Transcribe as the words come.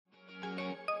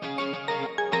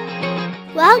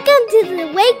Welcome to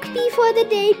the Wake Before the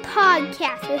Day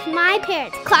podcast with my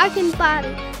parents, Clark and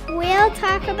Bobby. We'll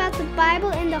talk about the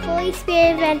Bible and the Holy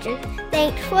Spirit adventures.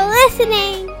 Thanks for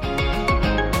listening.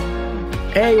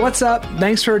 Hey, what's up?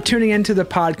 Thanks for tuning into the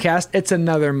podcast. It's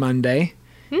another Monday,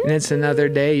 and it's another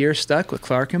day you're stuck with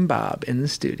Clark and Bob in the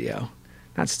studio.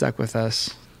 Not stuck with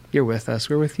us. You're with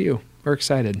us. We're with you. We're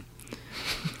excited.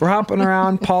 We're hopping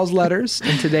around Paul's letters,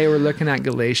 and today we're looking at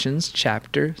Galatians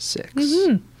chapter 6.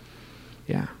 Mm-hmm.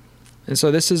 Yeah. And so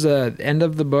this is the end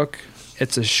of the book.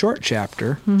 It's a short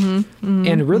chapter,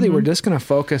 and really we're just going to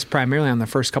focus primarily on the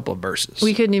first couple of verses.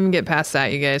 We couldn't even get past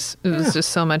that, you guys. It was just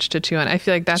so much to chew on. I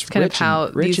feel like that's kind of how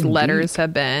these letters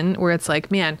have been, where it's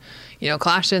like, man, you know,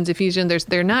 Colossians, Ephesians,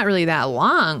 they're not really that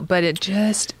long, but it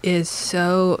just is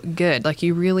so good. Like,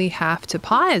 you really have to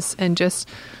pause and just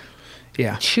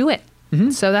chew it.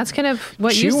 Mm-hmm. So that's kind of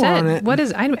what you said. What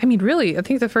is, I mean, really, I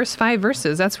think the first 5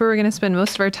 verses, that's where we're going to spend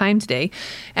most of our time today.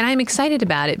 And I'm excited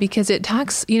about it because it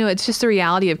talks, you know, it's just the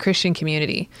reality of Christian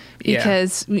community.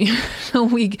 Because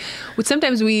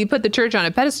sometimes we put the church on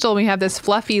a pedestal and we have this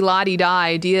fluffy la-di-da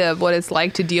idea of what it's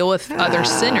like to deal with other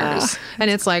sinners.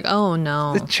 And it's like, oh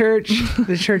no. The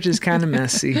church is kind of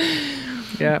messy.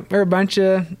 Yeah. We're a bunch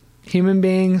of human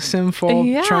beings,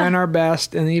 sinful, trying our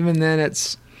best. And even then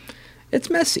it's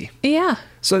messy. Yeah.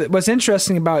 So what's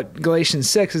interesting about Galatians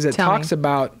 6 is it talks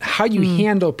about how you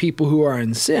handle people who are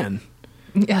in sin.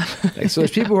 Yeah. So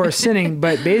there's people who are sinning,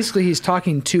 but basically he's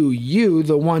talking to you,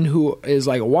 the one who is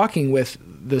like walking with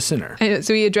the sinner.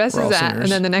 So he addresses that, sinners.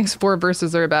 And then the next 4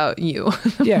 verses are about you.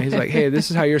 Yeah, he's like, hey, this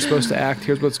is how you're supposed to act.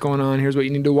 Here's what's going on. Here's what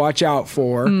you need to watch out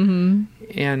for. Mm-hmm.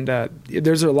 And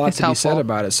there's a lot to be said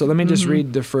about it. So let me just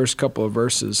read the first couple of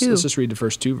verses. Let's just read the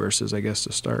first 2 verses, I guess,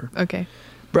 to start. Okay.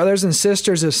 Brothers and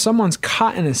sisters, if someone's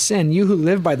caught in a sin, you who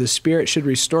live by the Spirit should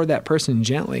restore that person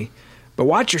gently. But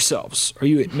watch yourselves, or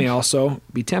you may also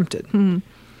be tempted.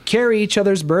 Carry each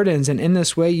other's burdens, and in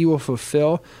this way you will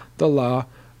fulfill the law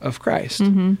of Christ.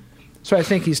 So I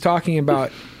think he's talking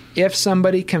about if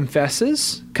somebody comes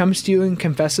to you and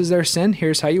confesses their sin,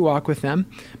 here's how you walk with them.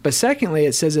 But secondly,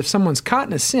 it says if someone's caught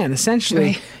in a sin,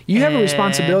 essentially you have a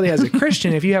responsibility as a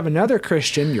Christian. If you have another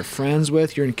Christian you're friends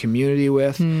with, you're in community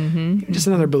with, just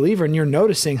another believer, and you're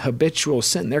noticing habitual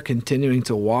sin, they're continuing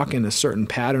to walk in a certain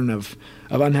pattern of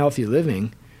unhealthy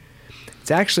living, it's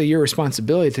actually your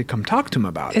responsibility to come talk to them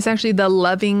about it. It's actually the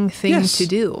loving thing to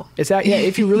do. It's that,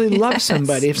 if you really love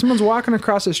somebody, if someone's walking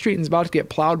across the street and is about to get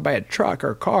plowed by a truck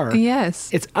or a car,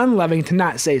 it's unloving to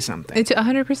not say something. It's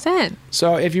 100%.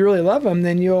 So if you really love them,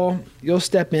 then you'll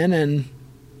step in and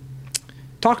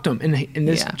talk to them. And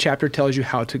this chapter tells you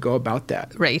how to go about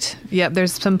that. Right. Yep.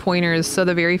 There's some pointers. So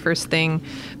the very first thing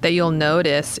that you'll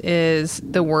notice is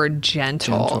the word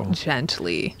gentle.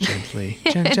 Gently.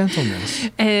 Gentleness.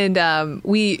 And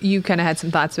you kind of had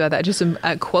some thoughts about that. Just some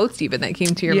quotes even that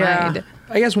came to your mind.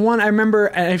 I guess one, I remember,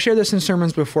 and I've shared this in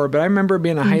sermons before, but I remember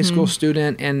being a high school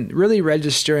student and really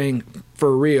registering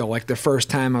for real. Like the first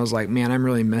time I was like, man, I'm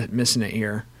really missing it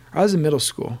here. I was in middle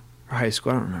school or high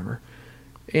school. I don't remember.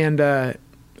 And,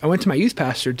 I went to my youth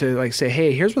pastor to like say,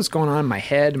 hey, here's what's going on in my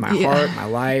head, my heart, my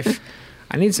life.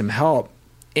 I need some help.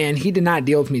 And he did not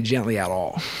deal with me gently at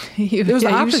all. It was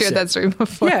the opposite. You've shared that story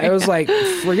before. Yeah, it was like,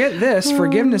 forget this.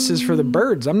 Forgiveness is for the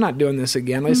birds. I'm not doing this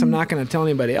again. At least I'm not going to tell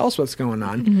anybody else what's going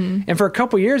on. And for a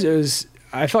couple of years,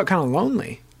 I felt kind of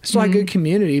lonely. Still had good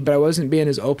community, but I wasn't being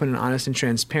as open and honest and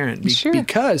transparent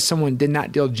because someone did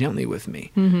not deal gently with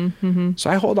me. So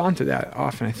I hold on to that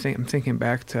often. I'm thinking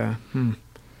back to,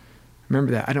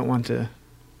 remember that. I don't want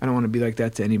to be like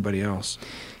that to anybody else.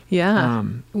 Yeah.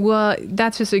 Well,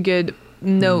 that's just a good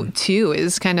note too,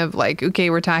 is kind of like, okay,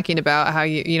 we're talking about how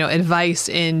you know, advice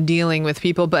in dealing with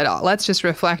people, but let's just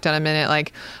reflect on a minute,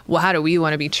 like, well, how do we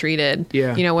want to be treated?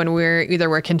 Yeah. You know, when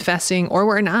we're confessing or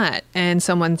we're not, and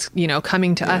someone's, you know,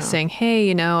 coming to us saying, hey,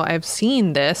 you know, I've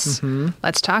seen this,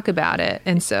 let's talk about it.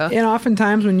 And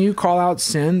oftentimes when you call out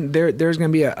sin, there's going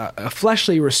to be a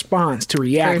fleshly response to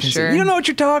react. Say, you don't know what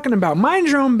you're talking about. Mind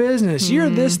your own business. You're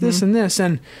this, and this.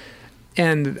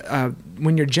 And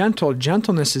when you're gentle,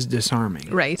 gentleness is disarming.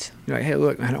 Right. You're like, hey,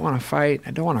 look, I don't want to fight. I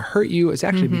don't want to hurt you. It's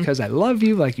actually because I love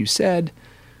you, like you said.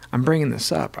 I'm bringing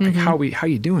this up. Like, how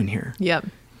you doing here? Yep.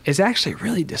 It's actually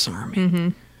really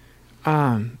disarming.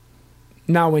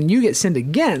 Now, when you get sinned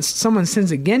against, someone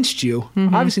sins against you,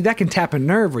 obviously that can tap a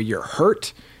nerve where you're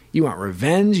hurt. You want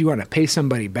revenge. You want to pay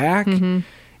somebody back. And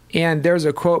there's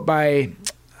a quote by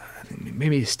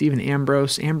maybe Stephen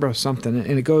Ambrose something,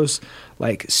 and it goes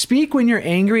like, speak when you're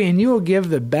angry and you will give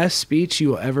the best speech you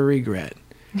will ever regret.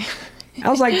 I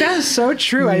was like, that is so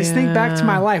true. I just think back to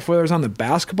my life, whether it was on the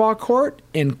basketball court,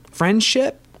 in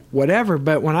friendship, whatever.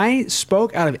 But when I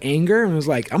spoke out of anger and was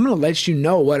like, I'm going to let you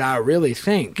know what I really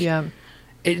think. Yeah.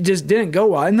 It just didn't go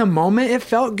well. In the moment, it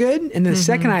felt good. And the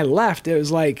second I left, it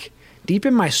was like deep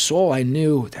in my soul, I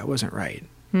knew that wasn't right.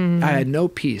 I had no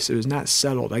peace. It was not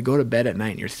settled. I go to bed at night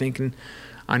and you're thinking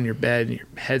on your bed, your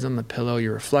head's on the pillow,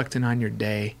 you're reflecting on your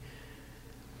day.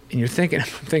 And you're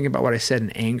thinking about what I said in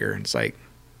anger. And it's like,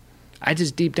 I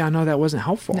just deep down know that wasn't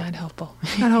helpful. Not helpful.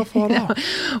 Not helpful at all.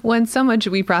 When so much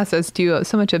we process too,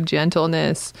 so much of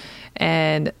gentleness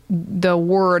and the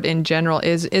word in general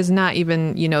is not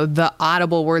even, the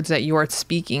audible words that you are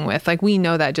speaking with. Like we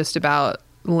know that just about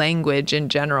language in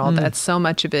general, that so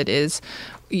much of it is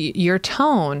your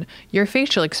tone, your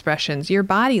facial expressions, your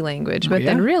body language, but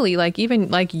then really like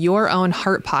even like your own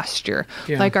heart posture.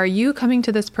 Yeah. Like, are you coming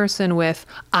to this person with,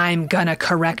 I'm gonna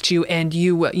correct you and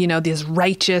you this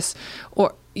righteous,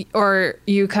 or are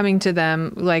you coming to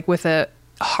them like with a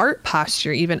heart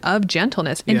posture even of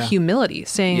gentleness and humility,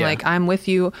 saying like, I'm with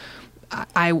you.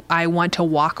 I want to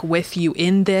walk with you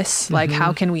in this. Like,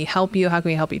 how can we help you? How can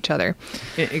we help each other?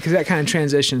 Because that kind of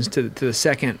transitions to the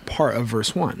second part of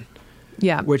verse 1.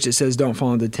 Yeah. Which it says, don't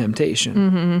fall into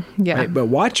temptation. Yeah. Right? But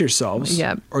watch yourselves,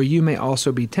 or you may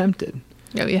also be tempted.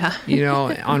 Oh, yeah.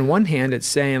 On one hand, it's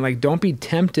saying, like, don't be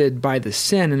tempted by the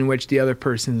sin in which the other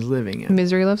person is living in.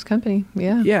 Misery loves company.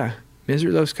 Yeah. Yeah.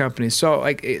 Misery loves company. So,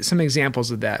 like, some examples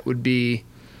of that would be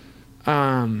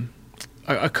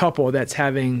a couple that's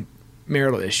having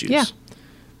marital issues. Yeah.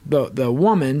 The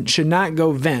woman should not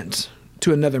go vent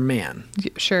to another man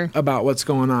about what's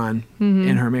going on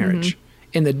in her marriage.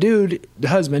 And the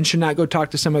husband, should not go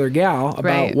talk to some other gal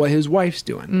about what his wife's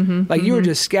doing. You were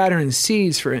just scattering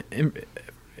seeds for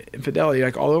infidelity,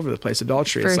 like all over the place,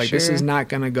 adultery. It's like, this is not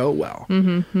going to go well.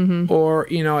 Or,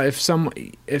 if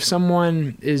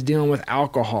someone is dealing with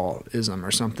alcoholism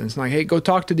or something, it's like, hey, go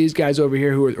talk to these guys over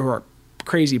here who are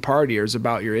crazy partiers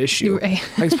about your issue. Like,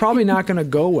 it's probably not going to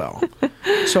go well.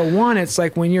 So one, it's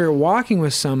like when you're walking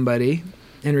with somebody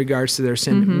in regards to their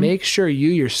sin, make sure you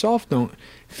yourself don't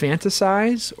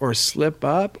fantasize or slip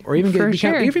up or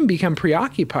even become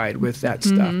preoccupied with that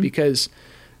stuff, because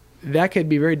that could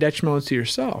be very detrimental to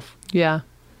yourself. Yeah.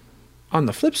 On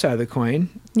the flip side of the coin,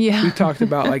 we talked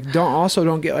about like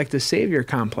don't get like the savior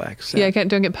complex.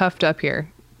 Don't get puffed up here.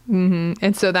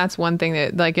 And so that's one thing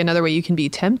that, like, another way you can be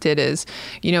tempted is,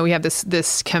 we have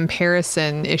this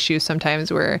comparison issue sometimes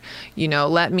where,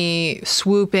 let me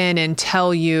swoop in and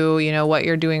tell you, what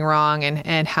you're doing wrong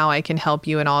and how I can help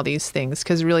you and all these things.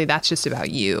 Because really that's just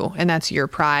about you, and that's your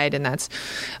pride, and that's,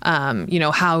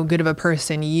 how good of a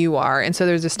person you are. And so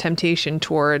there's this temptation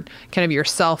toward kind of your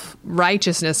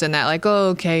self-righteousness in that, like, oh,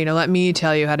 okay, let me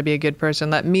tell you how to be a good person.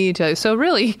 Let me tell you. So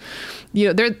really,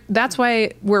 that's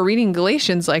why we're reading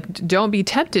Galatians, like, don't be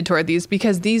tempted toward these,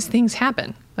 because these things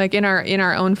happen, like in our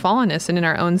own fallenness and in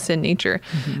our own sin nature.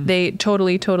 They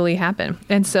totally happen.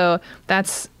 And so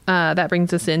that's that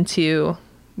brings us into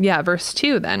verse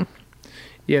 2 then.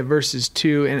 Verses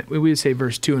 2, and we would say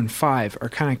verse 2 and 5 are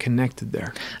kind of connected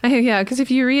there. Because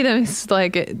if you read them, it's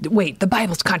like, wait, the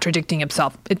Bible's contradicting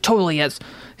itself. It totally is.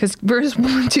 Because verse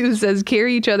 2 says,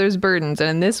 carry each other's burdens, and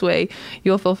in this way,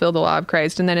 you'll fulfill the law of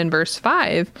Christ. And then in verse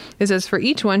 5, it says, for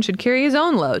each one should carry his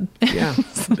own load. Yeah.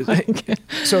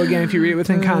 So again, if you read it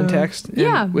within context,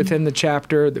 and within the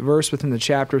chapter, the verse within the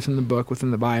chapter, within the book,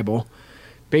 within the Bible,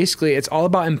 basically it's all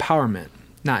about empowerment,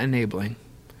 not enabling.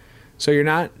 So you're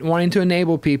not wanting to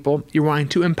enable people, you're wanting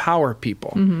to empower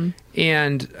people.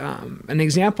 And an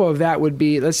example of that would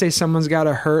be, let's say someone's got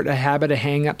a hurt, a habit, a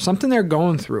hang-up, something they're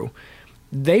going through.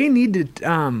 They need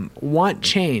to want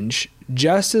change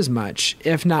just as much,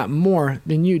 if not more,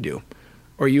 than you do,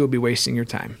 or you will be wasting your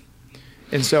time.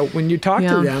 And so when you talk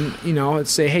to them,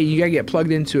 let's say, hey, you got to get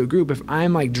plugged into a group. If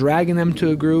I'm like dragging them to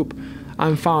a group,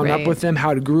 I'm following up with them.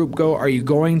 How did group go? Are you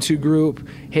going to group?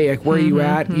 Hey, like, where are you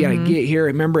at? You got to get here.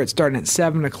 Remember, it's starting at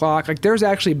 7 o'clock. Like, there's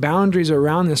actually boundaries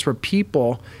around this for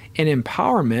people in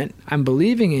empowerment. I'm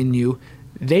believing in you.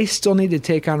 They still need to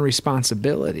take on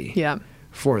responsibility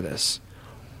for this.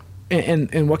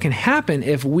 And what can happen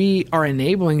if we are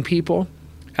enabling people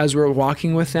as we're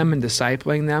walking with them and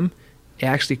discipling them, it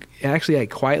actually like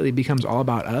quietly becomes all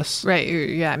about us. Right.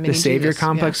 Yeah. The savior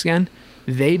complex again.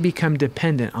 They become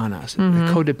dependent on us, the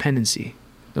codependency,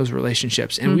 those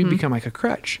relationships, and we become like a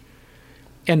crutch.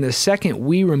 And the second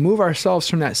we remove ourselves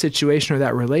from that situation or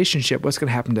that relationship, what's going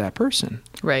to happen to that person?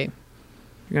 Right.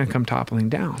 You're going to come toppling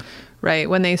down. Right.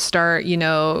 When they start,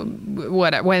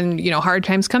 when hard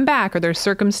times come back or there's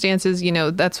circumstances,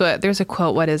 there's a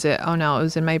quote. What is it? Oh no, it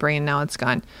was in my brain. Now it's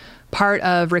gone. part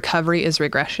of recovery is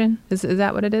regression. Is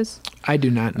that what it is? I do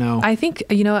not know. I think,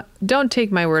 don't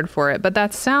take my word for it, but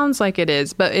that sounds like it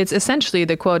is. But it's essentially,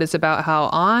 the quote is about how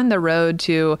on the road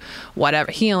to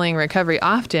whatever, healing, recovery,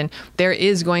 often there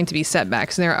is going to be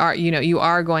setbacks. And there are, you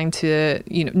are going to,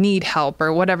 need help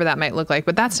or whatever that might look like.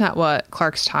 But that's not what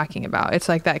Clark's talking about. It's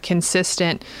like that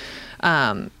consistent,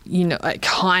 like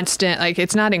constant, like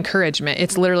it's not encouragement.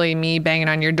 It's literally me banging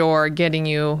on your door, getting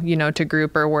you, to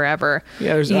group or wherever.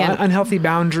 Yeah, there's unhealthy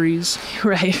boundaries.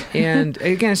 Right. And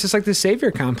again, it's just like the savior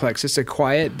complex. It's a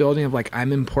quiet building of like,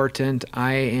 I'm important.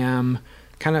 I am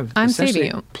kind of I'm saving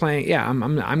you. Playing. Yeah,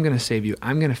 I'm going to save you.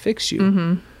 I'm going to fix you.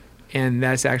 Mm-hmm. And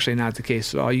that's actually not the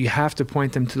case at all. You have to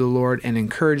point them to the Lord and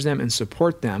encourage them and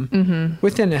support them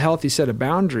within a healthy set of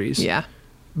boundaries. Yeah.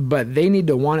 But they need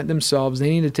to want it themselves. They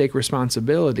need to take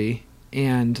responsibility.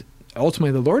 And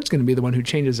ultimately, the Lord's going to be the one who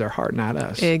changes their heart, not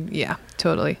us. Yeah,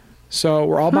 totally. So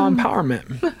we're all about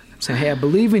empowerment. Saying, hey, I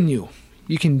believe in you.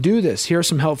 You can do this. Here are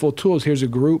some helpful tools. Here's a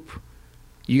group.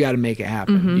 You got to make it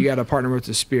happen. You got to partner with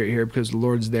the Spirit here because the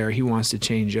Lord's there. He wants to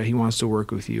change you. He wants to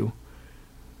work with you.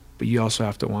 But you also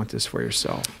have to want this for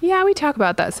yourself. Yeah, we talk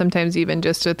about that sometimes, even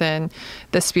just within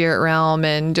the spirit realm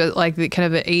and just like the kind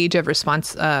of an age of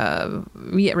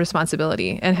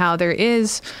responsibility, and how there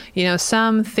is,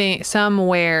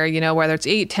 somewhere, whether it's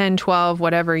 8, 10, 12,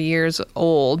 whatever years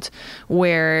old,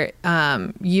 where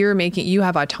you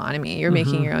have autonomy, you're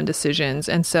making your own decisions.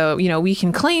 And so, we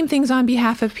can claim things on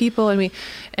behalf of people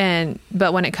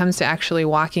but when it comes to actually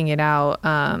walking it out,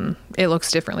 it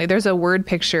looks differently. There's a word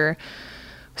picture.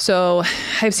 So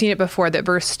I've seen it before that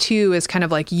verse 2 is kind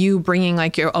of like you bringing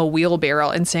like a wheelbarrow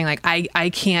and saying like, I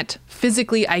can't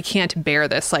bear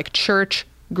this, like church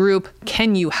group,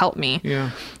 can you help me?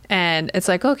 Yeah. And it's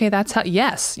like, okay, that's how,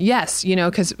 yes,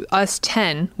 because us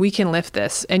 10, we can lift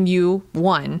this and you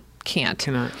 1 can't.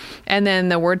 Cannot. And then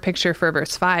the word picture for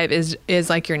verse 5 is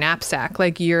like your knapsack,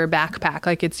 like your backpack,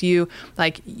 like it's you,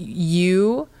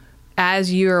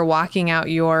 as you're walking out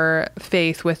your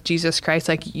faith with Jesus Christ,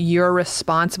 like you're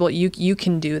responsible, you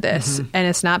can do this. And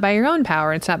it's not by your own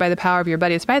power. It's not by the power of your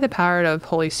buddy. It's by the power of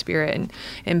Holy Spirit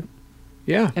and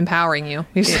empowering you.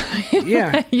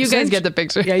 Yeah. You guys get the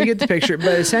picture. Yeah, you get the picture.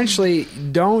 But essentially,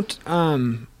 don't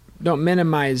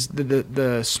minimize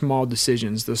the small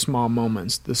decisions, the small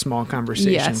moments, the small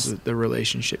conversations, the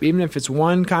relationship. Even if it's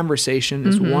one conversation,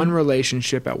 it's one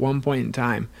relationship at one point in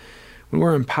time. When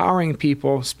we're empowering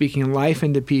people, speaking life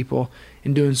into people,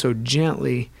 and doing so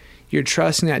gently, you're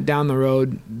trusting that down the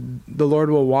road, the Lord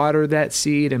will water that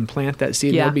seed and plant that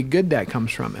seed. Yeah. There'll be good that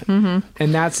comes from it.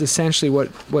 And that's essentially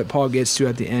what Paul gets to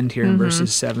at the end here in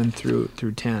verses 7 through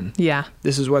 10. Yeah.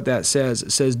 This is what that says.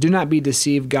 It says, "Do not be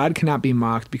deceived. God cannot be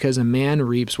mocked, because a man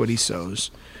reaps what he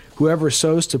sows. Whoever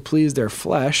sows to please their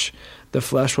flesh, the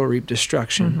flesh will reap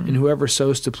destruction. And whoever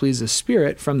sows to please the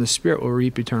Spirit, from the Spirit will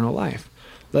reap eternal life.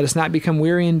 Let us not become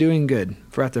weary in doing good,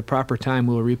 for at the proper time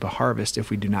we will reap a harvest if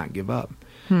we do not give up.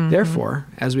 Therefore,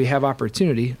 as we have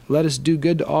opportunity, let us do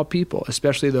good to all people,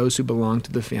 especially those who belong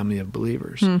to the family of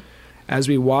believers. As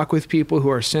we walk with people who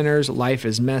are sinners, life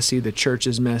is messy, the church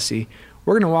is messy.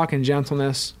 We're going to walk in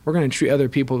gentleness. We're going to treat other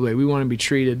people the way we want to be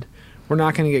treated. We're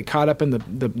not going to get caught up in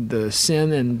the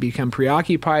sin and become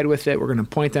preoccupied with it. We're going to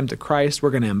point them to Christ.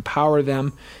 We're going to empower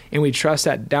them. And we trust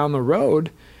that down the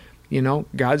road,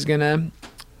 God's going to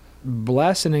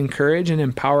bless and encourage and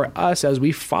empower us as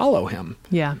we follow him.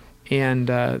 Yeah. And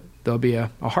there'll be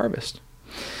a harvest.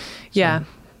 Yeah.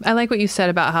 I like what you said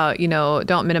about how,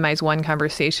 don't minimize one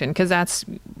conversation, because that's,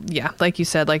 like you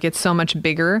said, like it's so much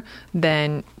bigger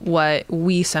than what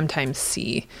we sometimes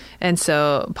see. And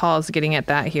so Paul's getting at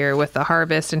that here with the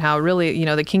harvest and how really,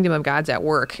 the kingdom of God's at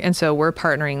work. And so we're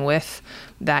partnering with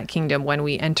that kingdom when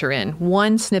we enter in.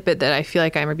 One snippet that I feel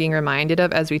like I'm being reminded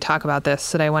of as we talk about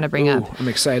this that I want to bring up. I'm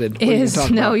excited.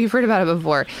 What you've heard about it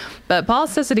before, but Paul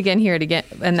says it again here and again,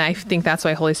 and I think that's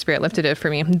why Holy Spirit lifted it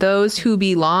for me. Those who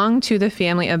belong to the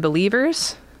family of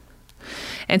believers.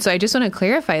 And so I just want to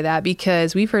clarify that,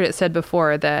 because we've heard it said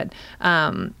before that,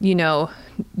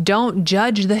 don't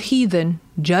judge the heathen,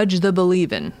 judge the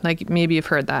believing. Like maybe you've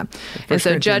heard that. And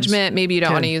so judgment, maybe you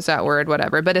don't want to use that word,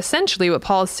 whatever. But essentially what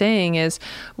Paul's saying is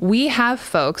we have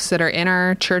folks that are in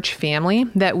our church family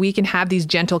that we can have these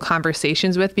gentle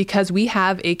conversations with, because we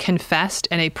have a confessed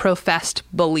and a professed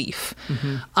belief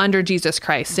under Jesus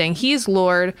Christ, saying he's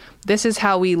Lord. This is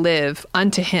how we live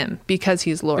unto him because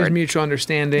he's Lord. There's mutual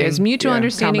understanding. There's mutual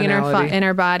understanding in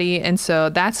our body. And so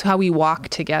that's how we walk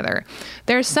together.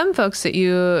 There's some folks that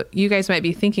you guys might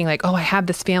be thinking like, oh, I have have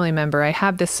this family member, I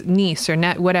have this niece or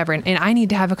whatever, and I need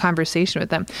to have a conversation with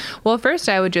them. Well, first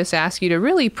I would just ask you to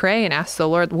really pray and ask the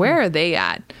Lord, where are they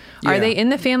at? Are they in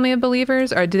the family of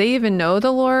believers, or do they even know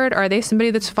the Lord? Are they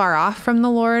somebody that's far off from the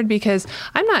Lord? Because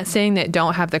I'm not saying that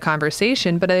don't have the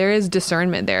conversation, but there is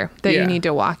discernment there that you need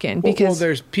to walk in. Because well,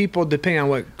 there's people, depending on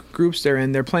what groups they're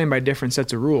in, they're playing by different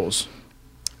sets of rules.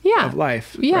 Of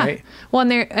life. Right?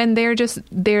 Well, and they're just,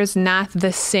 there's not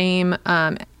the same,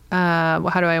 how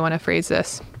do I want to phrase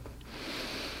this?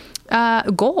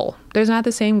 Goal. There's not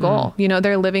the same goal. You know,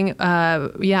 they're living,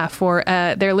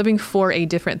 they're living for a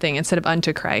different thing instead of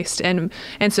unto Christ. And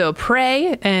so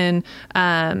pray, and,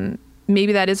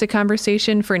 maybe that is a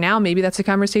conversation for now. Maybe that's a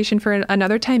conversation for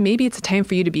another time. Maybe it's a time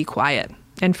for you to be quiet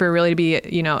and for really to be,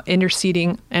 you know,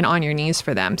 interceding and on your knees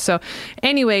for them. So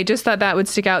anyway, just thought that would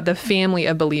stick out, the family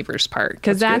of believers part,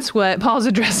 because that's what Paul's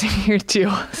addressing here too.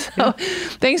 So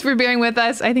thanks for bearing with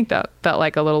us. I think that felt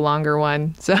like a little longer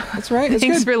one. So that's right.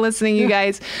 Thanks for listening, you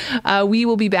guys. We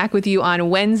will be back with you on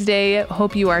Wednesday.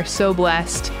 Hope you are so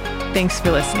blessed. Thanks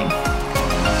for listening.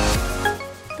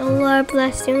 The Lord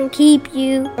bless you and keep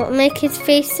you. Make his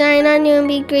face shine on you and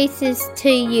be gracious to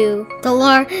you. The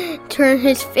Lord turn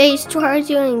his face towards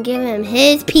you and give him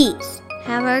his peace.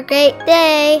 Have a great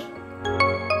day.